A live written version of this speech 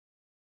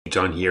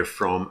John here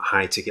from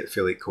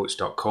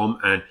highticketaffiliatecoach.com,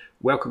 and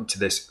welcome to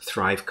this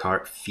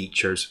ThriveCart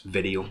Features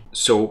video.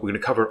 So we're going to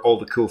cover all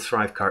the cool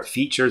ThriveCart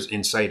features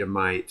inside of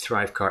my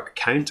ThriveCart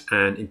account,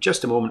 and in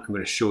just a moment I'm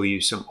going to show you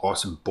some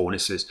awesome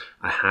bonuses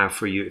I have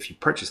for you if you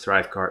purchase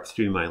ThriveCart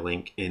through my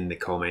link in the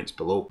comments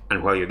below.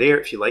 And while you're there,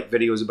 if you like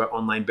videos about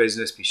online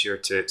business, be sure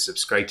to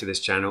subscribe to this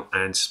channel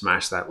and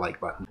smash that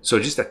like button. So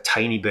just a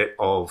tiny bit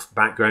of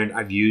background.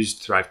 I've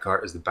used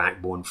ThriveCart as the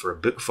backbone for a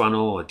book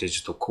funnel, a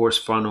digital course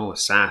funnel, a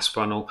SaaS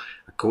funnel,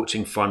 a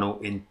coaching funnel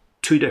in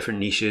 2 different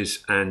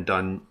niches, and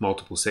done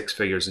multiple 6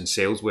 figures in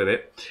sales with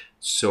it.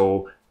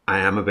 So I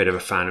am a bit of a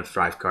fan of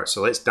ThriveCart.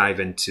 So let's dive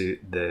into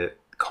the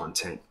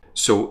content.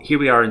 So here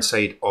we are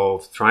inside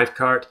of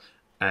ThriveCart.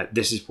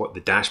 This is what the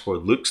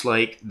dashboard looks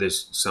like.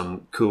 There's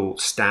some cool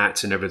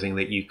stats and everything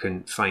that you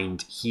can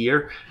find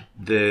here.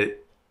 The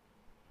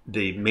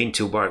main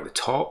toolbar at the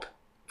top,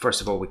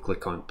 first of all, we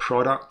click on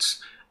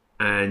products.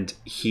 And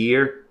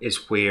here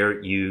is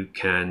where you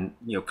can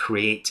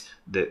create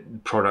the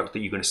product that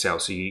you're going to sell.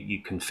 So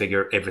you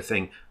configure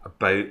everything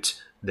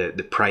about the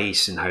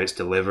price and how it's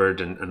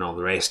delivered and all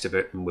the rest of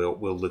it. And we'll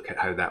look at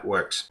how that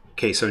works.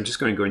 Okay, so I'm just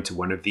going to go into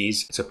one of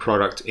these. It's a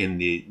product in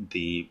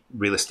the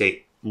real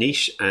estate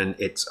niche, and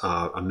it's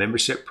a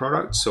membership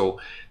product.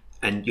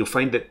 And you'll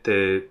find that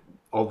the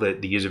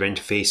user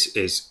interface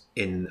is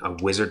in a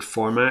wizard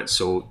format,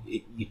 so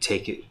you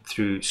take it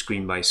through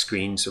screen by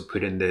screen, so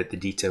put in the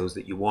details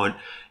that you want.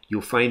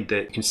 You'll find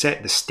that you can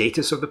set the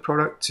status of the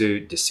product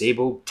to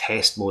disabled,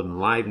 test mode, and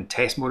live. And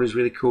test mode is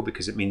really cool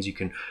because it means you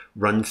can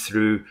run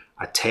through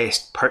a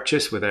test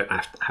purchase without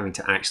having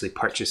to actually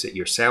purchase it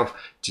yourself,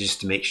 just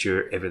to make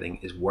sure everything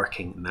is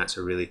working. And that's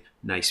a really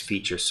nice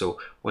feature. So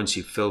once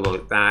you've filled all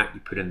of that,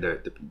 you put in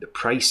the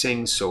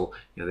pricing. So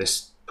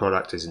this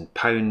product is in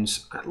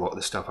pounds. A lot of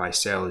the stuff I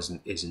sell is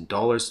in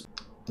dollars.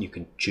 You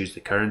can choose the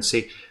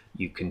currency.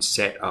 You can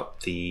set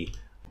up the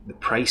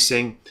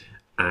pricing,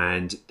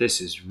 and this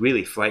is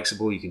really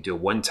flexible. You can do a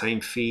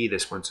one-time fee.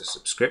 This one's a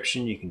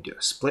subscription. You can do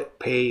a split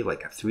pay,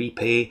 like a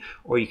 3-pay,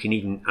 or you can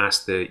even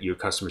ask your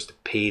customers to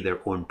pay their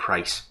own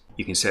price.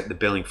 You can set the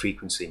billing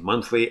frequency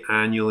monthly,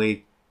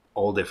 annually,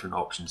 all different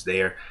options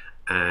there.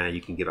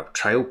 You can give a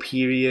trial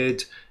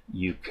period.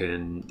 You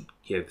can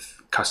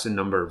give custom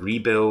number of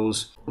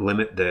rebills,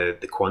 limit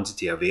the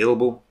quantity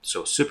available.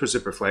 So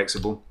super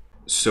flexible.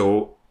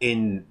 So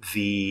in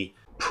the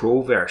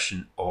pro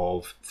version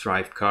of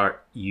ThriveCart,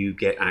 you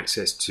get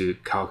access to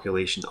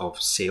calculation of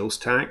sales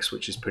tax,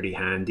 which is pretty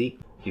handy.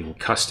 You can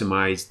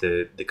customize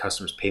the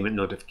customer's payment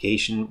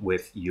notification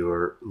with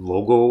your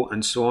logo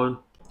and so on.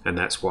 And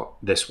that's what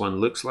this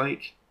one looks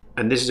like.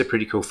 And this is a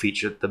pretty cool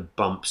feature, the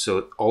bump.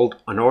 So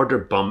an order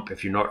bump,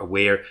 if you're not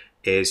aware,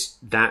 is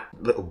that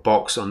little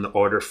box on the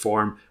order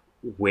form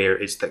where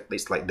it's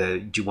like the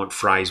do you want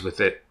fries with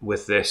it,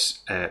 with this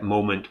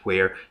moment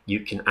where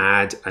you can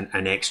add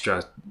an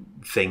extra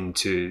thing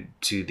to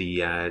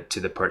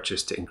the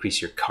purchase to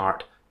increase your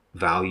cart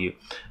value.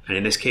 And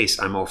in this case,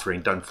 I'm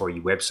offering done for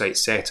you website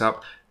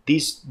setup.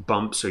 These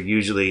bumps are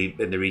usually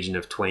in the region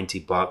of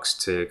 $20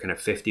 to kind of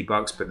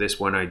 $50, but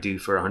this one I do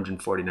for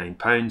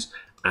 £149,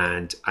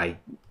 and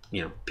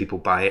people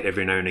buy it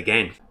every now and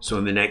again. So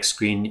in the next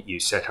screen, you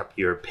set up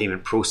your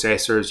payment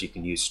processors. You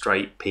can use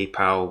Stripe,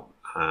 PayPal,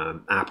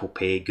 Apple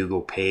Pay,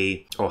 Google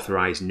Pay,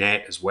 authorized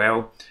net as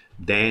well.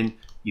 Then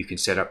you can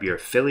set up your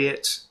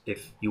affiliates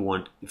if you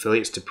want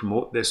affiliates to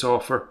promote this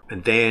offer,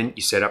 and then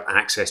you set up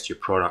access to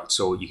your product.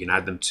 So you can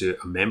add them to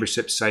a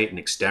membership site, an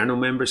external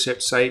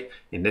membership site.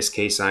 In this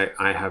case, I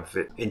have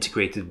it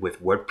integrated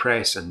with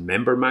WordPress and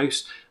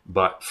MemberMouse,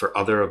 but for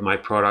other of my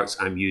products,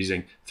 I'm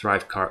using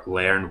ThriveCart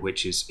Learn,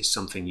 which is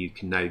something you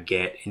can now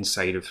get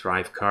inside of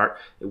ThriveCart.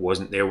 It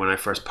wasn't there when I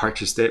first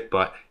purchased it,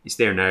 but it's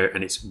there now,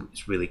 and it's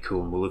really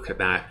cool. And we'll look at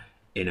that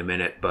in a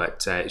minute,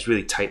 but it's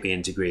really tightly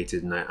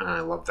integrated, and I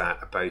love that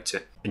about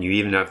it. And you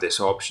even have this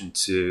option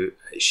to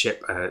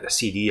ship a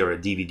CD or a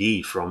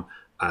DVD from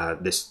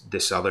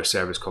this other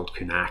service called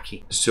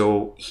Kunaki.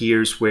 So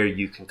here's where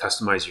you can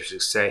customize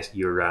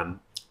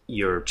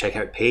your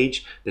checkout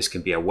page. This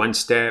can be a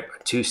 1-step,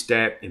 a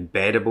 2-step,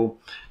 embeddable.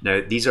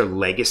 Now these are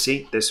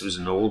legacy. This was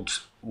an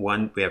old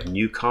one. We have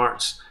new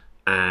carts,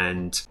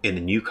 and in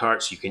the new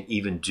carts you can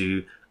even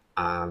do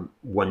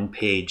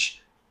 1-page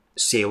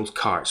sales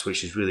carts,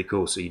 which is really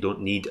cool. So you don't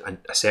need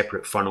a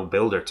separate funnel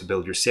builder to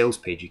build your sales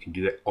page. You can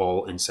do it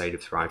all inside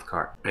of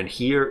ThriveCart. And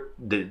here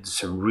there's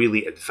some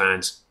really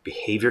advanced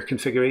behavior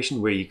configuration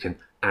where you can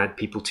add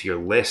people to your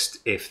list.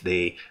 If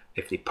they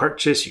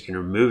purchase, you can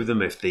remove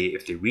them if they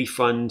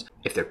refund,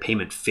 if their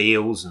payment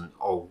fails, and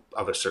all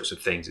other sorts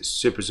of things. It's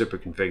super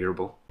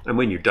configurable. And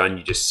when you're done,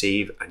 you just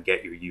save and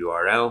get your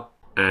URL.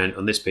 And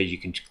on this page, you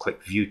can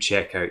click View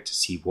Checkout to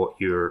see what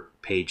your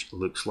page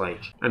looks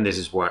like. And this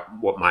is what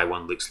my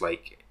one looks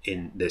like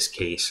in this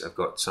case. I've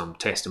got some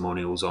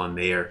testimonials on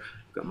there.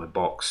 I've got my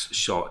box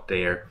shot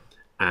there.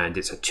 And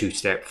it's a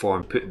 2-step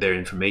form. Put their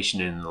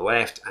information in on the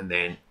left, and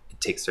then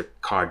it takes their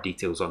card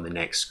details on the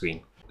next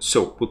screen.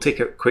 So we'll take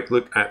a quick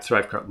look at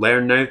ThriveCart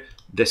Learn now.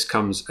 This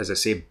comes, as I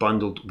say,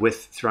 bundled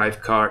with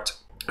ThriveCart.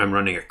 I'm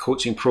running a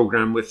coaching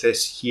program with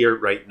this here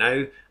right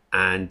now,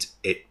 and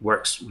it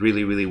works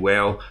really, really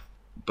well.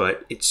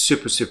 But it's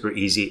super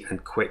easy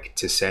and quick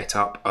to set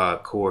up a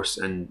course.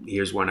 And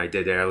here's one I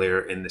did earlier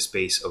in the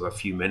space of a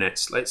few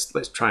minutes. Let's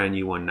try a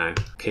new one now.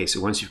 Okay,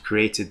 so once you've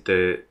created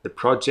the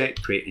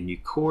project, create a new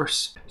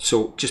course.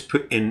 So just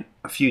put in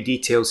a few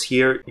details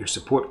here, your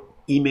support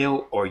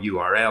email or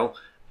URL,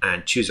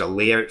 and choose a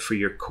layout for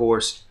your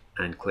course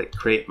and click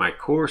create my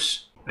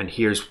course. And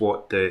here's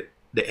what the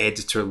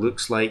editor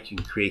looks like. You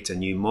can create a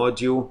new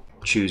module,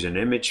 choose an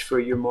image for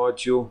your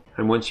module,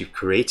 and once you've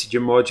created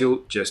your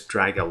module, just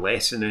drag a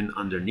lesson in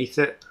underneath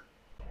it.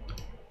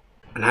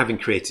 And having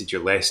created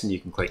your lesson, you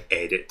can click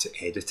edit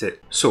to edit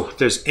it. So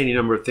there's any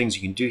number of things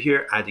you can do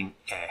here, adding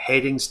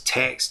headings,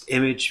 text,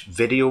 image,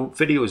 video.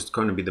 Video is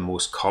going to be the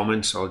most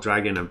common, so I'll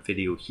drag in a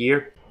video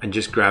here and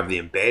just grab the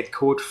embed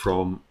code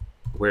from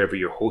wherever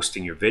you're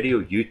hosting your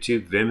video,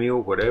 YouTube,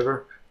 Vimeo,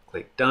 whatever.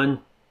 Click done.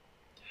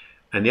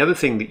 And the other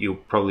thing that you'll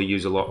probably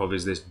use a lot of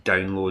is this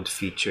download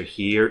feature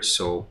here.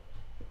 So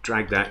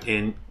drag that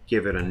in,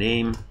 give it a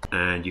name,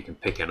 and you can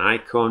pick an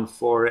icon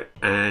for it.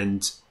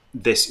 And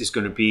this is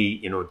going to be,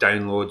 you know,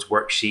 downloads,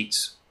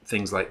 worksheets,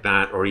 things like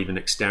that, or even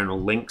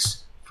external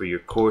links for your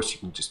course. You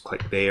can just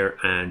click there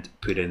and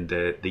put in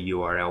the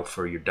URL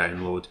for your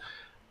download.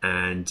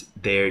 And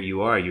there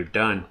you are, you're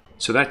done.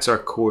 So that's our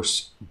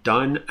course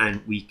done,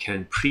 and we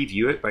can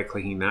preview it by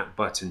clicking that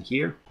button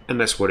here. And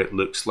that's what it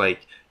looks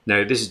like.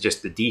 Now, this is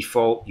just the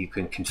default. You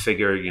can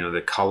configure, you know,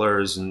 the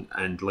colors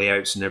and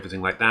layouts and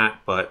everything like that,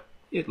 but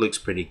it looks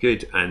pretty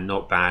good and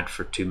not bad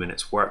for 2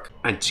 minutes work.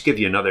 And to give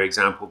you another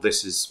example,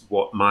 this is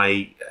what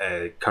my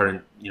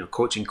current, you know,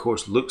 coaching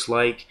course looks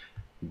like.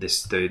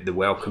 This the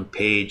welcome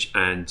page,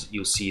 and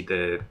you'll see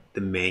the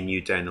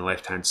menu down the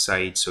left hand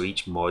side. So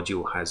each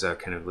module has a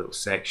kind of little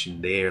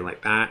section there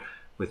like that,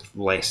 with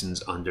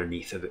lessons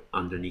underneath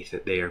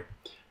it there.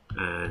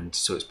 And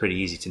so it's pretty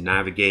easy to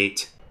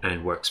navigate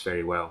and works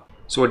very well.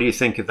 So what do you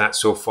think of that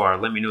so far?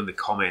 Let me know in the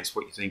comments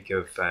what you think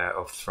of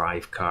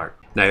ThriveCart.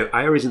 Now,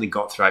 I originally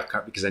got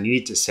ThriveCart because I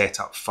needed to set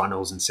up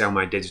funnels and sell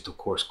my digital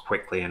course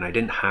quickly, and I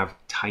didn't have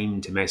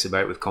time to mess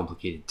about with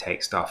complicated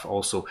tech stuff.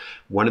 Also,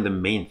 one of the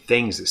main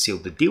things that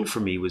sealed the deal for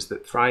me was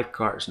that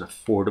ThriveCart is an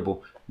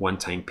affordable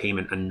one-time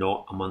payment and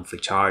not a monthly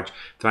charge.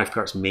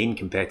 ThriveCart's main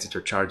competitor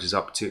charges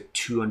up to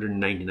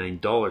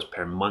 $299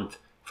 per month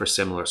for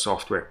similar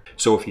software.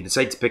 So if you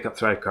decide to pick up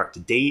ThriveCart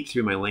today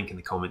through my link in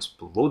the comments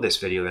below this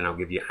video, then I'll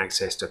give you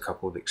access to a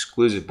couple of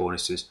exclusive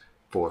bonuses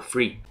for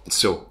free.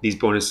 So these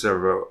bonuses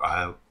are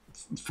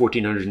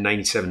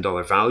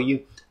 $1,497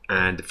 value.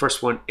 And the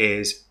first one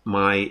is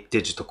my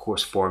digital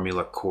course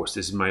formula course.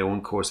 This is my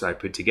own course that I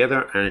put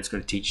together, and it's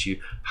going to teach you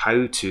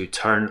how to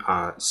turn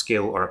a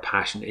skill or a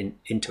passion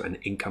into an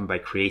income by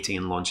creating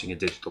and launching a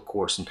digital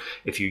course. And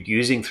if you're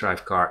using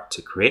ThriveCart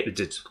to create a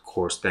digital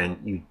course, then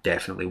you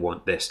definitely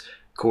want this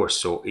course.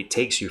 So it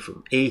takes you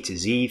from A to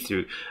Z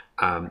through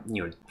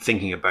you know,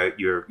 thinking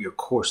about your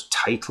course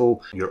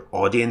title, your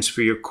audience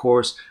for your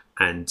course,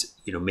 and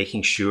you know,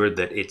 making sure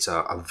that it's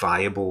a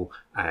viable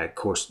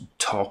course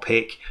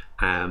topic,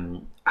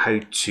 how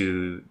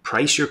to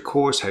price your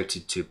course, how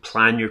to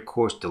plan your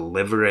course,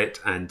 deliver it,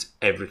 and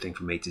everything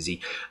from A to Z.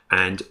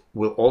 And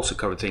we'll also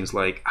cover things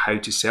like how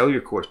to sell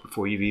your course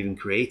before you've even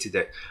created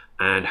it,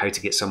 and how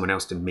to get someone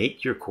else to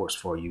make your course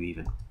for you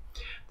even.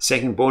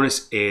 Second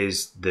bonus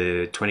is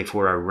the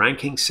 24-hour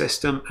ranking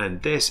system,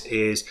 and this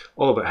is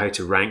all about how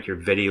to rank your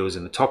videos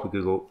in the top of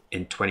Google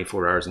in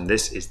 24 hours, and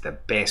this is the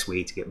best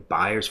way to get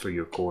buyers for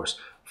your course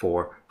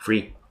for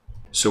free.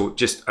 So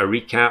just a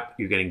recap,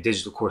 you're getting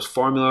digital course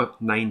formula,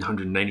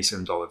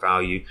 $997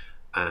 value,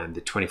 and the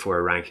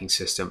 24-hour ranking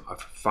system of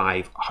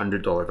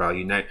 $500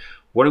 value. Now,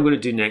 what I'm going to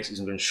do next is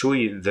I'm going to show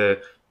you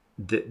the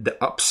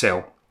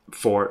upsell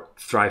for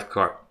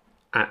ThriveCart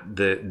at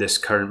this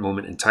current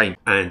moment in time,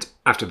 and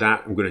after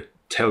that I'm going to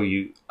tell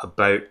you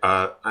about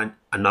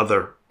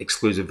another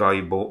exclusive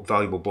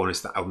valuable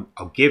bonus that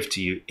I'll give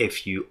to you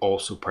if you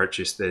also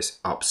purchase this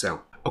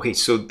upsell. Okay,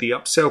 so the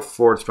upsell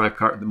for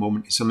ThriveCart at the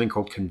moment is something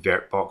called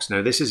ConvertBox.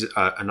 Now, this is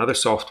another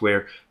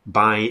software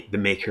by the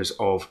makers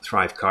of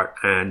ThriveCart,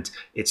 and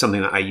it's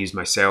something that I use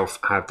myself,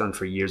 have done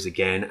for years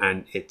again,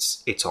 and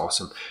it's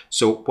awesome.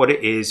 So what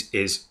it is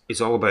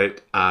it's all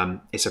about,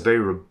 it's a very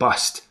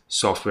robust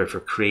software for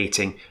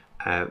creating,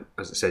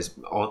 as it says,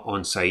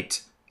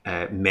 on-site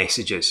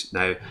messages.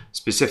 Now,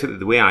 specifically,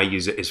 the way I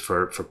use it is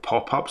for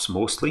pop-ups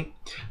mostly.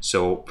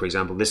 So, for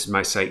example, this is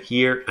my site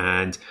here,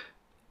 and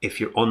if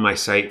you're on my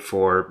site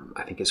for,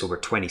 I think it's over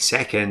 20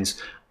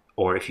 seconds,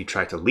 or if you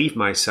try to leave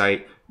my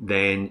site,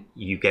 then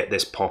you get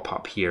this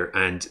pop-up here.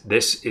 And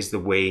this is the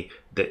way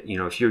that, you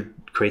know, if you're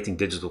creating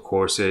digital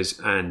courses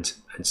and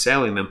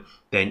selling them,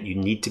 then you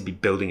need to be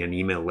building an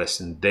email list,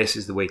 and this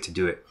is the way to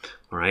do it.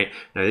 All right.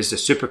 Now, this is a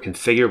super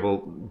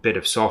configurable bit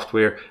of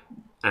software,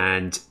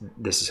 and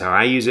this is how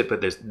I use it.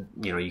 But there's,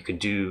 you know, you can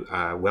do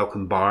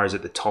welcome bars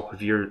at the top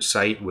of your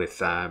site with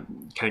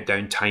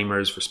countdown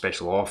timers for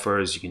special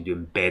offers. You can do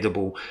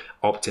embeddable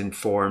opt-in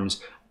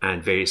forms,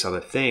 and various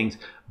other things.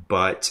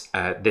 But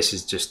this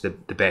is just the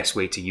best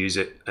way to use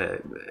it,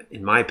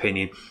 in my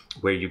opinion,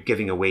 where you're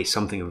giving away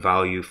something of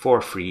value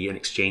for free in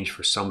exchange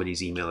for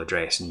somebody's email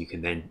address, and you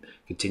can then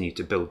continue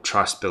to build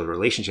trust, build a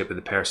relationship with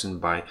the person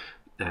by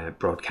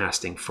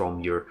broadcasting from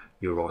your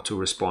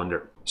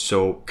autoresponder.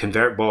 So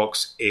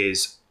ConvertBox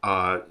is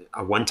a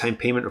one-time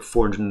payment of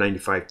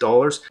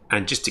 $495.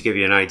 And just to give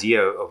you an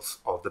idea of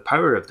the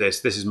power of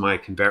this is my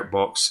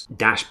ConvertBox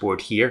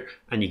dashboard here.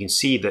 And you can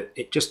see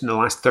that just in the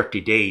last 30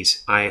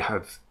 days, I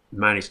have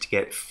managed to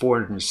get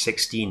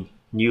 416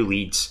 new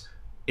leads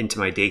into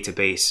my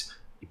database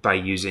by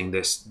using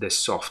this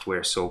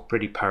software. So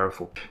pretty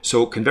powerful.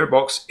 So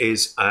ConvertBox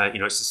is,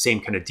 it's the same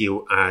kind of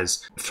deal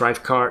as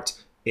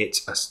ThriveCart.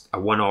 It's a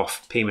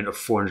one-off payment of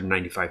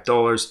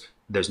 $495.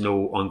 There's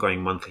no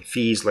ongoing monthly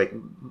fees like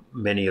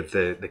many of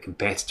the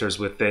competitors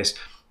with this.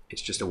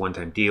 It's just a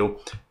one-time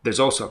deal. There's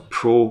also a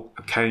pro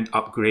account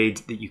upgrade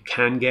that you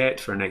can get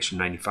for an extra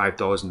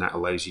 $95, and that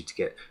allows you to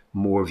get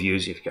more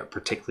views. If you've got a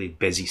particularly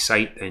busy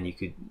site, then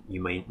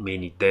you may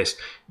need this.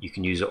 You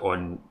can use it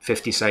on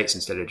 50 sites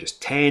instead of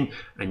just 10,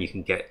 and you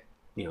can get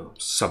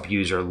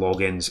sub-user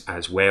logins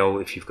as well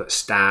if you've got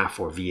staff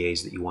or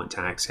VAs that you want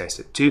to access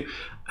it to.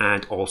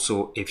 And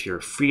also, if you're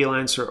a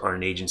freelancer or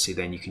an agency,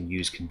 then you can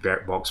use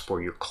ConvertBox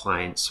for your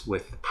clients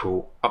with the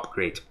Pro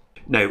upgrade.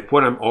 Now,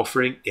 what I'm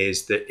offering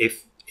is that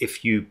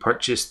if you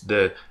purchase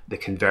the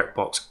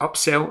ConvertBox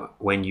upsell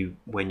when you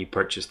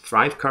purchase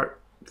ThriveCart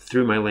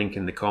through my link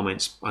in the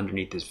comments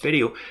underneath this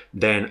video,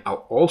 then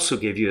I'll also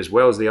give you, as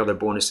well as the other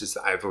bonuses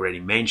that I've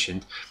already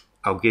mentioned,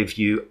 I'll give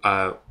you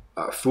a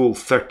full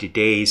 30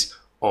 days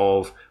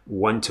of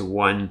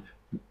one-to-one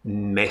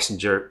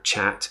messenger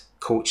chat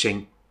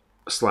coaching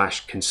 /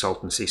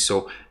 consultancy.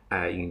 So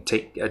you can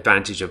take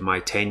advantage of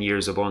my 10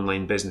 years of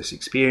online business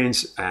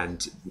experience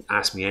and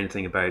ask me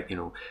anything about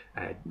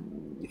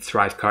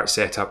ThriveCart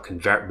setup,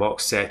 ConvertBox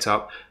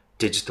setup,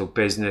 digital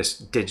business,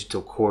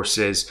 digital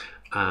courses,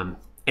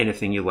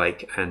 anything you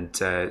like.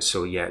 And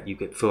so yeah, you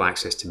get full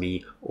access to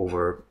me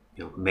over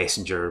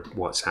Messenger,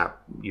 WhatsApp,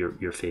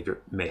 your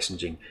favorite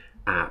messaging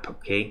app.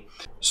 Okay,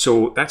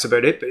 so that's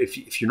about it. But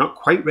if you're not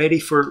quite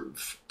ready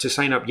to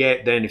sign up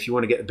yet, then if you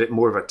want to get a bit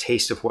more of a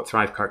taste of what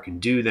ThriveCart can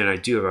do, then I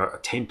do have a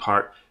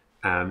 10-part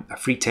a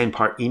free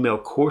 10-part email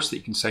course that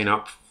you can sign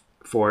up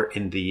for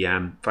in the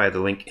via the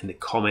link in the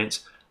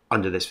comments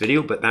under this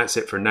video. But that's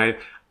it for now.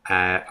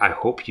 I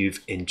hope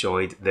you've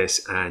enjoyed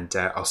this, and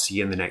I'll see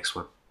you in the next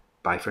one.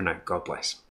 Bye for now. God bless.